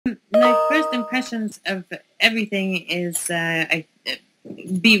repercussions of everything is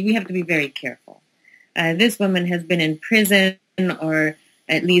we have to be very careful. This woman has been in prison, or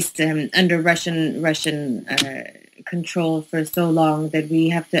at least under Russian control for so long that we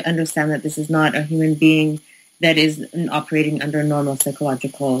have to understand that this is not a human being that is operating under normal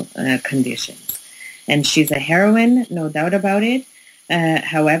psychological conditions. And she's a heroine, no doubt about it.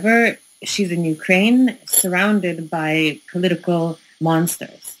 However, she's in Ukraine, surrounded by political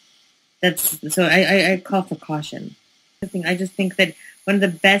monsters. So I call for caution. I just think that one of the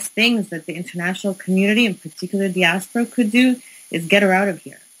best things that the international community, in particular diaspora, could do is get her out of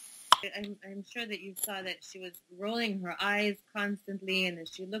here. I'm sure that you saw that she was rolling her eyes constantly, and that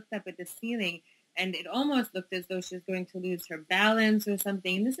she looked up at the ceiling, and it almost looked as though she was going to lose her balance or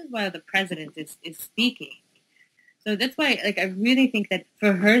something. And this is while the president is speaking. So that's why, I really think that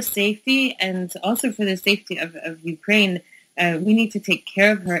for her safety and also for the safety of Ukraine, we need to take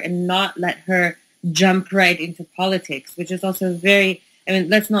care of her and not let her jump right into politics, which is also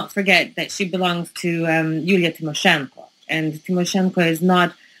let's not forget that she belongs to Yulia Tymoshenko. And Tymoshenko is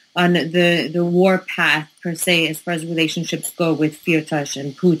not on the war path, per se, as far as relationships go with Firtash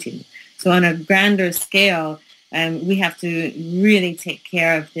and Putin. So on a grander scale, we have to really take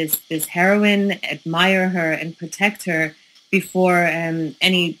care of this heroine, admire her, and protect her before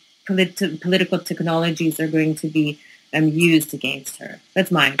any political technologies are going to be used against her.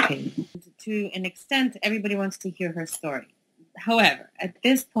 That's my opinion. To an extent, everybody wants to hear her story. However, at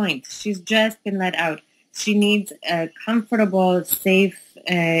this point, she's just been let out. She needs a comfortable, safe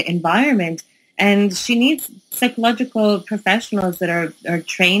environment, and she needs psychological professionals that are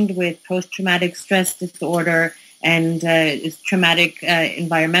trained with post-traumatic stress disorder and traumatic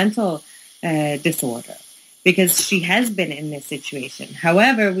environmental disorder, because she has been in this situation.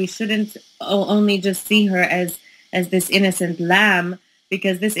 However, we shouldn't only just see her as this innocent lamb,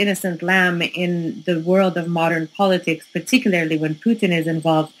 because this innocent lamb in the world of modern politics, particularly when Putin is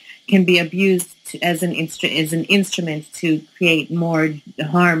involved, can be abused as an instrument to create more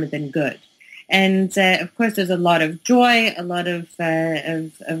harm than good. And of course, there's a lot of joy, a lot of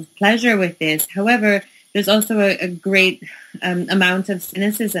pleasure with this. However, there's also a great amount of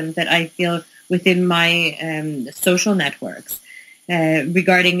cynicism that I feel within my social networks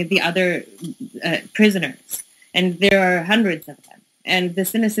regarding the other prisoners. And there are hundreds of them. And the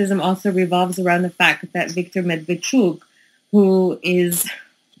cynicism also revolves around the fact that Viktor Medvedchuk, who is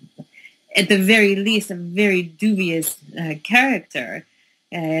at the very least a very dubious character,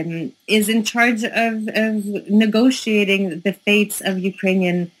 is in charge of negotiating the fates of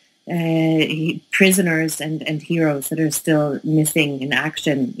Ukrainian prisoners and heroes that are still missing in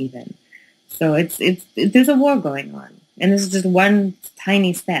action even. So there's a war going on, and this is just one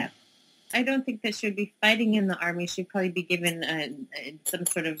tiny step. I don't think that she would be fighting in the army. She'd probably be given some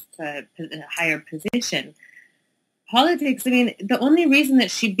sort of higher position. Politics, the only reason that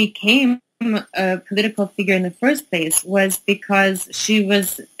she became a political figure in the first place was because she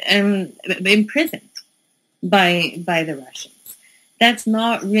was imprisoned by the Russians. That's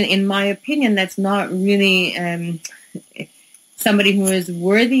not really, in my opinion, that's not really somebody who is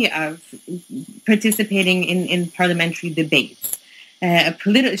worthy of participating in parliamentary debates.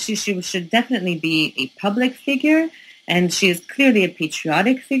 She should definitely be a public figure, and she is clearly a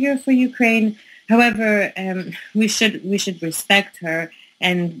patriotic figure for Ukraine. However, we should respect her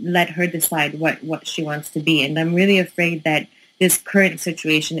and let her decide what she wants to be. And I'm really afraid that this current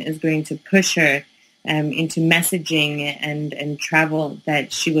situation is going to push her into messaging and travel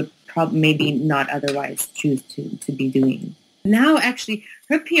that she would maybe not otherwise choose to be doing. Now, actually,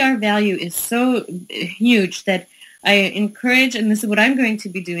 her PR value is so huge that I encourage, and this is what I'm going to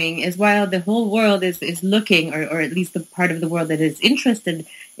be doing, is while the whole world is looking, or at least the part of the world that is interested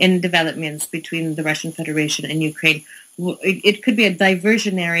in developments between the Russian Federation and Ukraine, it could be a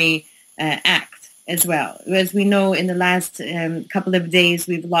diversionary act as well. As we know, in the last couple of days,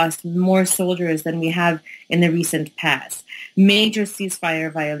 we've lost more soldiers than we have in the recent past. Major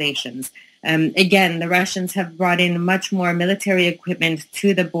ceasefire violations. Again, the Russians have brought in much more military equipment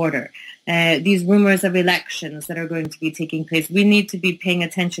to the border. These rumors of elections that are going to be taking place. We need to be paying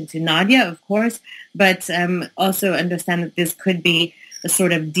attention to Nadya, of course, but also understand that this could be a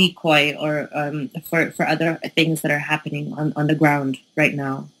sort of decoy or for other things that are happening on the ground right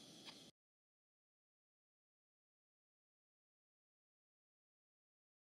now.